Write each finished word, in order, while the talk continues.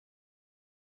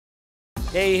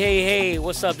Hey, hey, hey,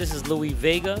 what's up? This is Louie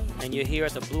Vega, and you're here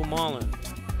at the Blue Marlin,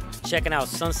 checking out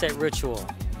Sunset Ritual.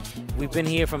 We've been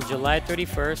here from July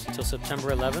 31st till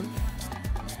September 11th.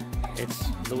 It's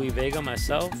Louie Vega,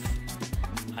 myself,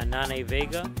 Anane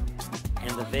Vega,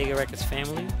 and the Vega Records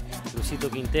family, Luisito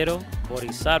Quintero,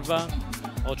 Bodhisattva,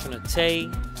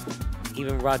 Ultranate,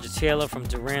 even Roger Taylor from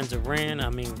Duran Duran. I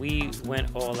mean, we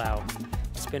went all out.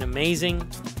 It's been amazing.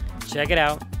 Check it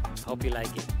out. Hope you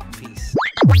like it. Peace.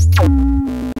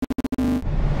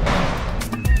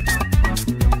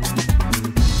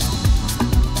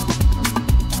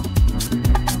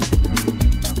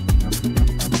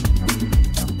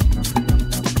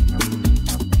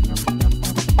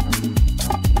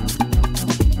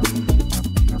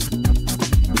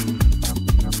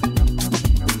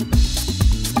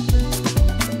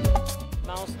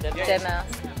 Dead mouse.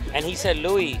 And he said,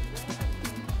 Louie,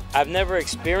 I've never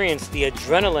experienced the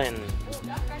adrenaline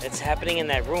that's happening in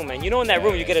that room. And you know, in that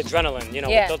room, you get adrenaline, you know,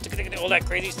 Yeah. with all that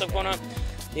crazy stuff going on.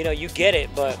 You know, you get it.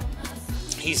 But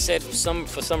he said for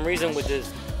some reason with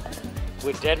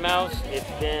Dead Mouse, it's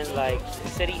been like, he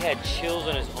said he had chills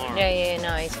on his arm. Yeah,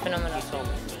 no, he's phenomenal. He told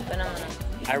me. Phenomenal.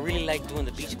 I really like doing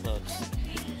the beach clubs.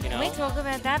 You know? Can we talk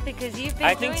about that? Because you've been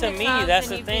I think doing to the me, clubs that's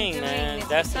and the you've been thing, doing man. this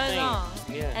That's for the so thing. long.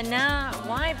 Yeah. And now,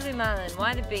 why Blue Marlin?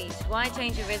 Why the beach? Why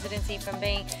change your residency from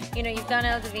being, you know, you've done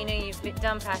El Divino, you've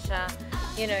done Pasha,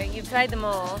 you know, you've played them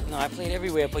all. No, I played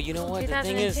everywhere, but you know what? The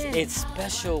thing is, 2010. it's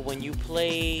special when you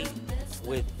play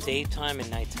with daytime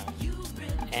and nighttime.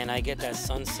 And I get that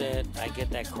sunset, I get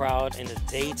that crowd in the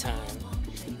daytime.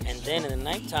 And then in the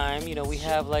nighttime, you know, we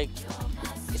have like,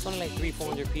 it's only like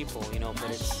 300-400 people, you know,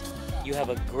 but you have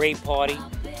a great party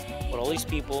with all these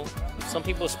people. Some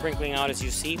people are sprinkling out as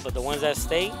you see, but the ones that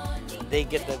stay, they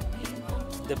get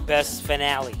the best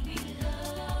finale.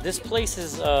 This place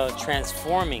is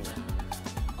transforming.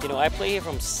 You know, I play here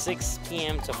from 6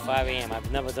 p.m. to 5 a.m. I've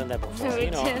never done that before. We You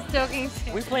were know, just talking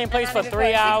to we play in place for another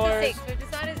 3 guy. hours. 6 to 6. We've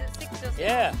decided it's 6 to 6.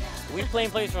 Yeah, we play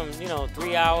in place from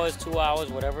 3 hours, 2 hours,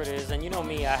 whatever it is. And you know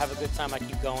me, I have a good time. I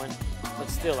keep going, but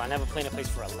still, I never play in a place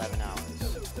for 11 hours.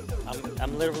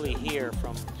 I'm literally here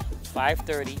from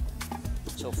 5:30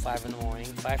 till 5 in the morning,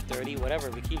 5:30, whatever.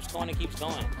 If it keeps going, it keeps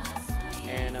going.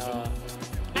 And How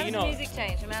does you the know, music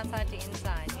change from outside to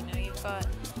inside? You know, you've got...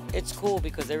 it's cool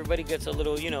because everybody gets a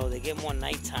little, they get more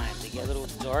nighttime. They get a little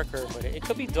darker, but it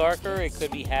could be darker, it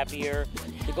could be happier.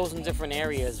 It goes in different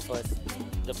areas, but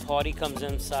the party comes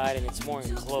inside and it's more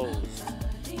enclosed.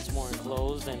 It's more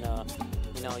enclosed, and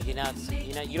you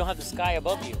don't have the sky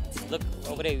above you. Look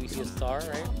over there, you see a star,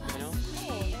 right? You know,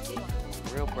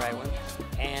 real bright one,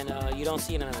 and you don't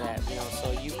see none of that. You know,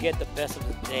 so you get the best of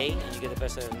the day and you get the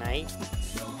best of the night,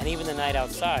 and even the night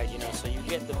outside. You know, so you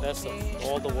get the best of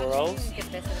all the worlds. Get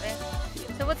the best of the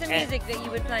best. So what's the music that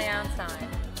you would play outside?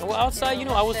 Well, outside,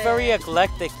 I was very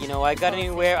eclectic. You know, I got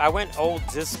anywhere. I went old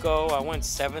disco. I went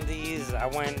 70s. I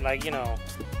went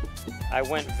I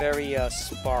went very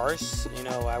sparse. You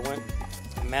know, I went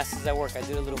Masters at Work. I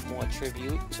did a little more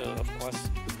tribute to, of course,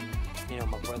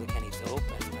 my brother Kenny Dope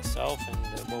and myself and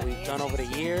what we've done over the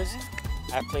years.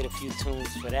 I played a few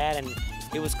tunes for that, and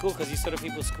it was cool because you saw the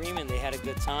people screaming. They had a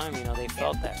good time. You know, they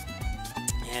felt that.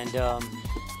 And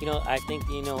I think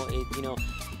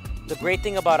the great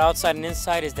thing about outside and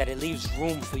inside is that it leaves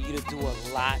room for you to do a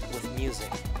lot with music.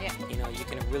 Yeah. You know, you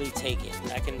can really take it.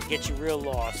 I can get you real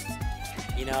lost.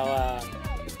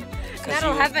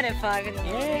 That'll happen at 5 in the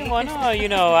morning. Yeah, well,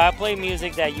 no, I play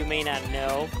music that you may not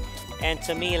know. And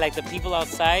to me, like the people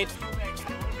outside,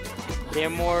 they're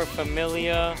more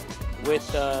familiar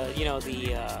with, the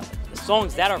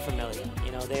songs that are familiar.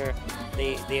 You know,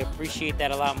 they appreciate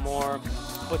that a lot more.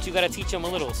 But you got to teach them a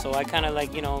little. So I kind of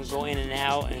go in and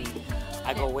out, and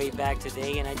I go way back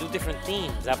today, and I do different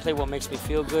themes. I play what makes me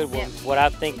feel good, what I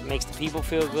think makes the people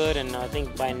feel good, and I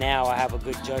think by now I have a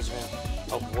good judgment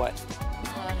of what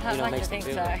I'd like makes to them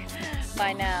think feel so. good.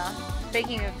 By now,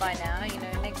 speaking of by now,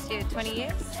 next year, 20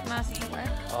 years, Masters at Work.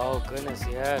 Oh goodness,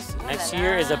 yes. Next la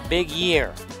year la. is a big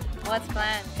year. What's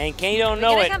planned? And Kenny don't We're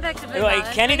know gonna it. come back to Blue Like,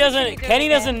 Marlin. Kenny Maybe it's gonna doesn't. be good Kenny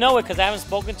again. doesn't know it because I haven't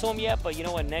spoken to him yet. But you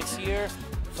know what? Next year,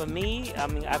 for me, I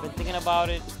mean, I've been thinking about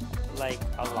it like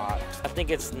a lot. I think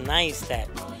it's nice that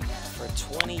for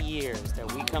 20 years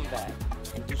that we come back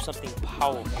and do something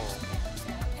powerful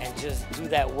and just do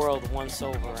that world once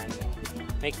over and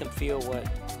make them feel what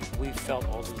we've felt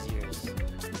all these years.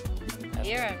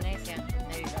 Year of amnesia.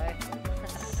 There you go.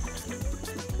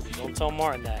 Don't tell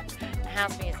Martin that.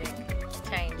 House music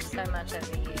changed so much over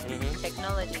the years.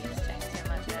 Technology has changed so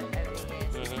much over the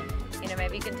years.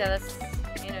 Maybe you can tell us,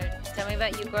 Tell me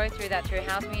about your growth through that, through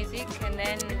house music, and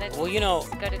then let's Well, you know,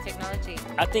 go to technology.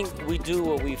 I think we do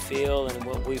what we feel, and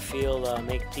what we feel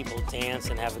make people dance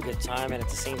and have a good time, and at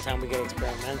the same time we get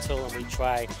experimental and we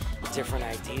try different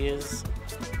ideas,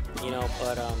 you know,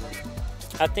 but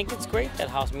I think it's great that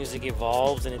house music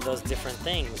evolves and it does different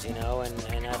things, you know,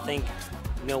 and I think,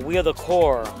 you know, we are the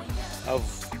core of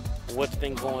what's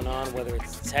been going on, whether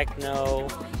it's techno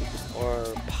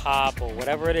or pop or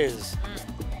whatever it is.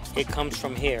 It comes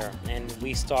from here, and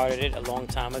we started it a long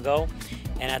time ago,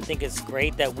 and I think it's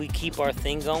great that we keep our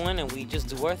thing going and we just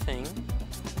do our thing,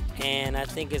 and I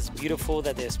think it's beautiful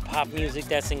that there's pop music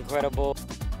that's incredible.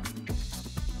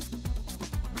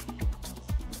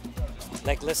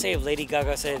 Like, let's say if Lady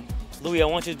Gaga said, Louie, I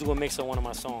want you to do a mix of one of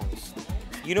my songs.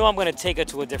 You know I'm going to take her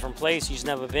to a different place she's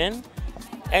never been,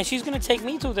 and she's going to take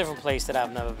me to a different place that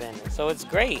I've never been. So it's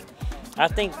great. I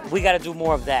think we got to do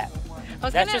more of that.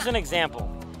 That's just an example.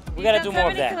 We got to do more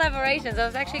of that. Collaborations. I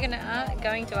was actually going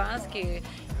to ask you,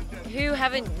 who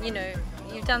haven't, you know,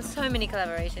 you've done so many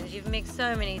collaborations, you've mixed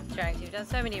so many tracks, you've done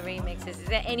so many remixes. Is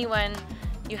there anyone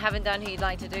you haven't done who you'd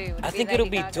like to do? I think it'll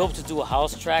be dope to do a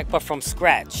house track, but from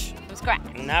scratch. From scratch.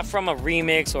 Not from a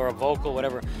remix or a vocal,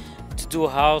 whatever. To do a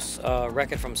house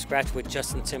record from scratch with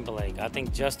Justin Timberlake. I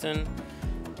think Justin,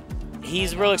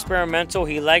 he's real experimental.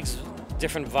 He likes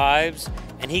different vibes,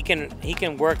 and he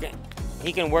can work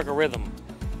a rhythm.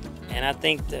 And I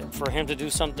think that for him to do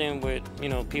something with, you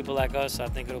know, people like us, I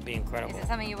think it'll be incredible. Is it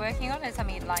something you're working on, or is it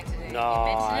something you'd like to do? No,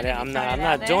 I'm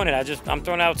not doing it. I'm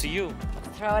throwing it out to you.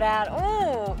 Throw it out.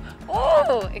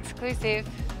 Oh, exclusive.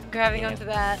 Grabbing onto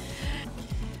that.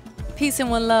 Peace and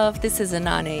one love. This is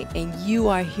Anane, and you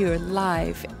are here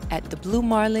live at the Blue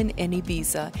Marlin in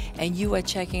Ibiza, and you are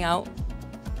checking out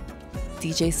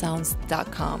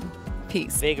DJsounds.com.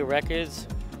 Peace. Vega Records.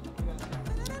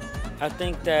 I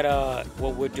think that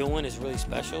what we're doing is really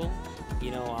special. You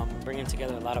know, I'm bringing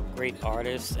together a lot of great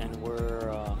artists, and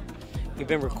we've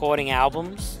been recording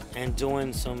albums and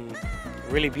doing some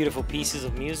really beautiful pieces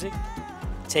of music,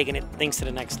 taking things to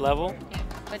the next level. Yeah.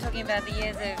 We're talking about the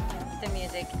years of the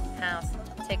music, house,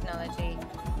 technology.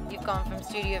 You've gone from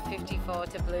Studio 54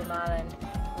 to Blue Marlin.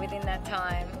 Within that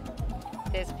time,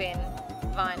 there's been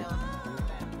vinyl,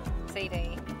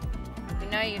 CD. We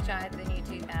know you've tried the new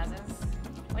 2000s.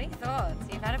 What are your thoughts?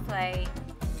 You've had a play.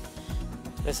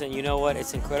 Listen, you know what?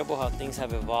 It's incredible how things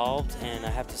have evolved, and I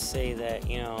have to say that,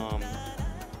 you know,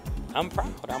 I'm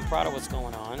proud. I'm proud of what's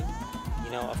going on.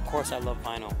 You know, of course I love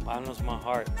vinyl. Vinyl's my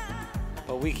heart.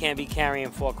 But we can't be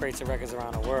carrying 4 crates of records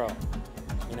around the world,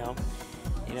 you know?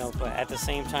 But at the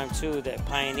same time, too, that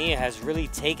Pioneer has really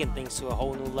taken things to a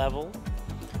whole new level.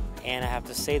 And I have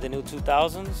to say the new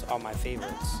 2000s are my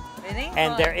favorites. Really?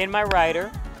 And they're in my rider.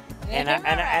 And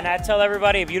I tell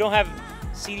everybody, if you don't have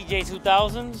CDJ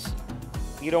 2000s,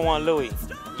 you don't want Louie.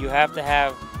 You have to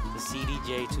have the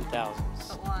CDJ 2000s.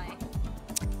 But why?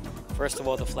 First of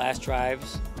all, the flash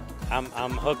drives. I'm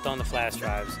hooked on the flash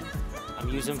drives. I'm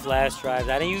using flash drives.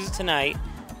 I didn't use it tonight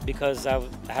because I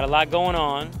had a lot going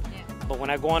on. Yeah. But when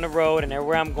I go on the road and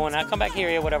everywhere I'm going, I come back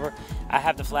here or whatever, I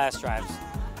have the flash drives.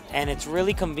 And it's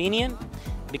really convenient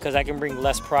because I can bring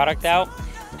less product out.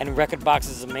 And rekordbox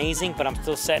is amazing, but I'm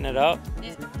still setting it up.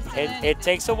 It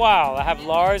takes a while. I have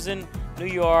Lars in New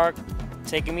York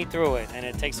taking me through it, and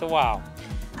it takes a while.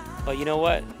 But you know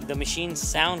what? The machines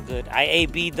sound good. I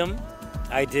A/B'd them.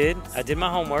 I did my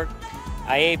homework.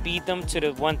 I A/B'd them to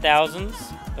the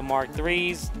 1000s, the Mark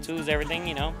 3s, 2s, everything,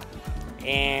 you know.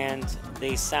 And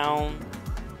they sound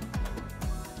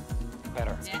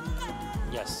better. Yeah.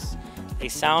 Yes. They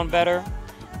sound better.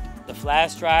 The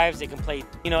flash drives, they can play,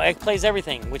 you know, it plays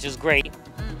everything, which is great.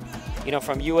 You know,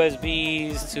 from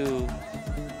USBs to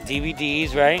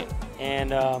DVDs, right?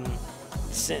 And,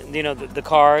 you know, the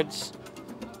cards.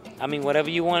 I mean, whatever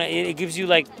you want, it gives you,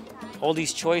 like, all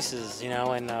these choices, you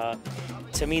know, and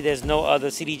to me, there's no other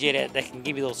CDJ that can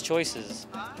give you those choices.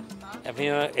 If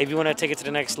you want to take it to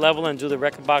the next level and do the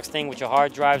rekordbox thing with your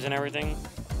hard drives and everything,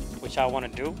 which I want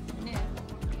to do. Yeah.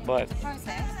 But It's a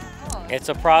process. it's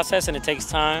a process and it takes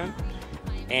time,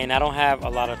 and I don't have a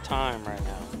lot of time right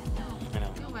now. You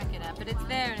know. You'll work it out, but it's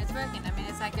there and it's working. I mean,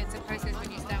 it's like it's a process when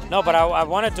you start with. No, but I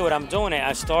want to do it. I'm doing it.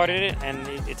 I started it, and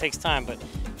it takes time. But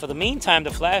for the meantime,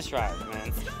 the flash drive,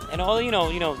 man, and all you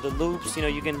know, the loops. You know,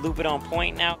 you can loop it on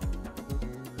point now.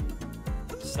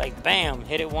 It's like bam,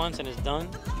 hit it once and it's done.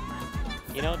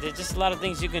 You know, there's just a lot of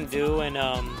things you can do, and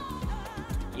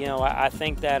you know, I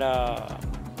think that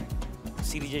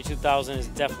CDJ 2000 is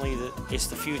definitely it's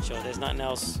the future. There's nothing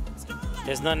else.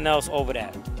 There's nothing else over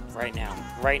that right now.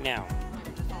 Right now.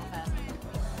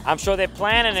 I'm sure they're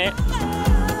planning it.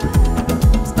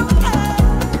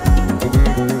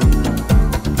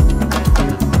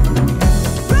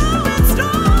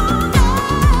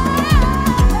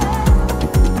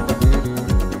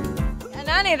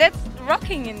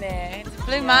 rocking in there. It's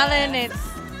Blue Marlin, it's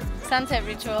Sunset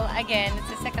Ritual. Again, it's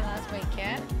the second last week,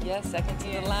 yeah? Yeah, second to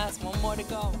the last. One more to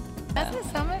go. How's the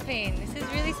summer been? This is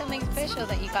really something special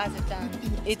that you guys have done.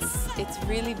 It's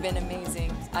really been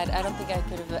amazing. I don't think I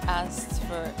could have asked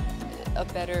for a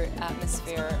better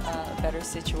atmosphere, a better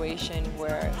situation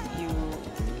where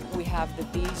we have the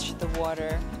beach, the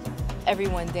water,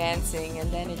 everyone dancing,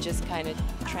 and then it just kind of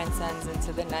transcends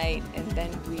into the night, and then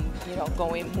we,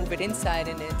 go in, move it inside,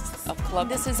 and it's a club.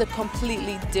 This is a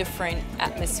completely different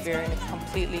atmosphere and a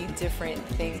completely different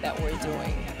thing that we're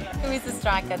doing. Who is the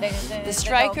striker? The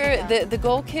striker, the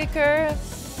goal kicker.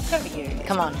 It's gotta be you.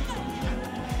 Come on.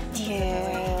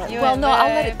 Yeah. Well, no,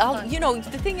 I'll let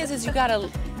it. The thing is you gotta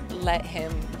let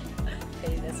him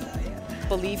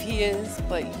believe he is,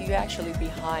 but you actually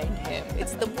behind him.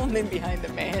 It's the woman behind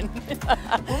the man.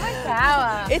 Woman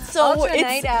power. It's so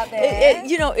Alternate out there.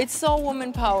 It's so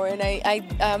woman power,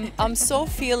 and I'm so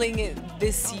feeling it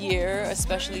this year,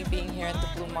 especially being here at the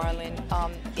Blue Marlin.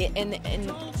 And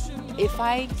if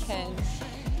I can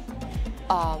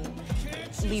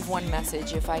leave one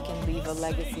message, if I can leave a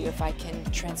legacy, if I can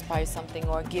transpire something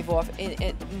or give off,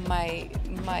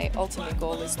 my ultimate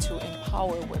goal is to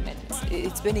empower women.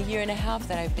 It's been a year and a half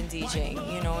that I've been DJing.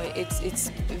 It's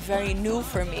very new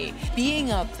for me.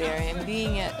 Being up there and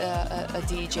being a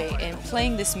DJ and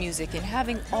playing this music and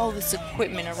having all this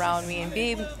equipment around me and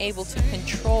being able to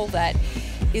control that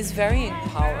is very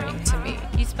empowering to me.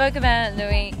 You spoke about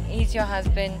Louie. He's your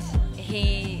husband.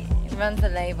 He runs the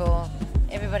label.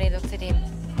 Everybody looks at him.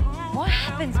 What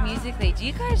happens musically? Do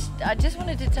you guys, I just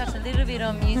wanted to touch a little bit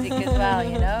on music as well,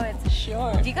 It's,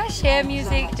 sure. Do you guys share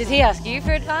music? Does he ask you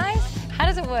for advice? How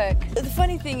does it work? The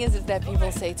funny thing is that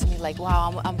people say to me, like,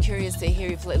 wow, I'm curious to hear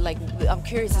you play, like, I'm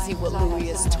curious to see what Louie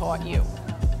has taught you.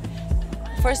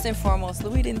 First and foremost,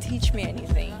 Louie didn't teach me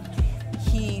anything.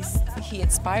 He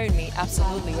inspired me,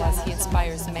 absolutely, as he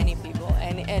inspires many people.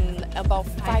 And about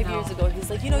 5 years ago, he's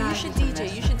like, you should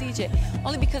DJ.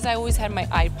 Only because I always had my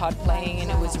iPod playing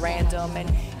and it was random. And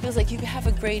he was like, you have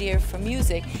a great ear for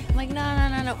music. I'm like, no.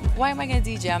 Why am I gonna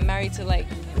DJ? I'm married to like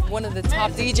one of the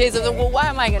top DJs of the world. Why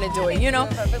am I gonna do it?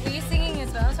 But were you singing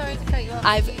as well? Sorry to cut you off.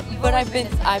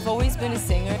 I've always been a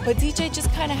singer. But DJ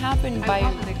just kind of happened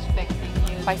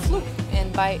by fluke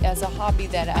and as a hobby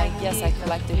that I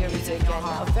collected music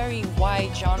and a very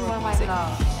wide genre of music.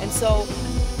 And so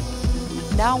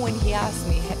now when he asks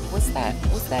me, hey, what's that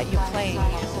you're playing?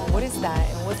 What is that?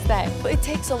 And what's that? But it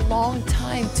takes a long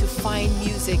time to find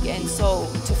music, and so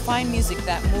to find music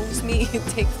that moves me,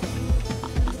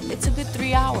 it's a good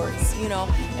 3 hours,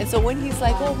 And so when he's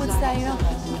like, oh, what's that?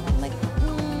 I'm like,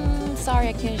 sorry,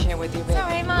 I can't share with you, baby.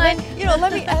 Sorry, mine.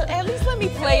 Let me at least let me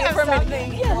play it for a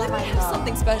minute. Yeah, let me have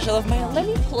something special of mine. Let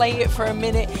me play it for a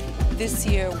minute. This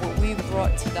year, what we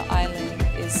brought to the island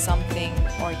is something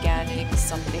organic,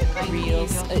 something real.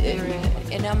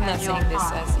 And I'm not saying this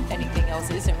as anything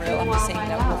else isn't real. I'm just saying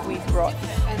that what we've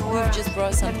just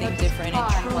brought something different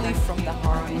and truly from the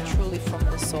heart and truly from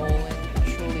the soul and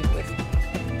truly with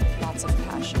lots of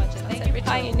passion.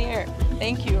 Pioneer.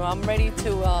 Thank you. I'm ready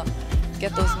to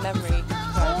get those memory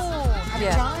cards. Have you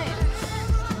tried?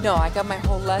 No, I got my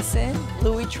whole lesson.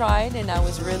 Louie tried, and I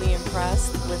was really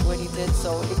impressed with what he did.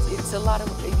 So it's a lot of,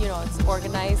 it's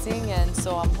organizing, and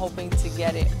so I'm hoping to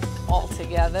get it all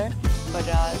together. But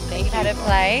thank you. How to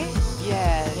play?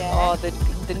 Yeah. Oh,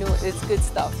 the new, it's good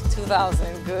stuff.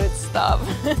 2000, good stuff.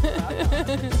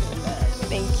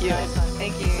 Thank you.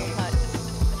 Thank you so much.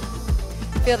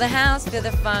 Feel the house, feel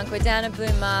the funk. We're down at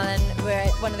Blue Marlin. We're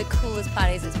at one of the coolest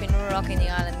parties that's been rocking the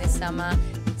island this summer.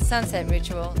 Sunset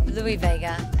Ritual, Louie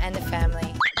Vega and the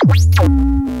family.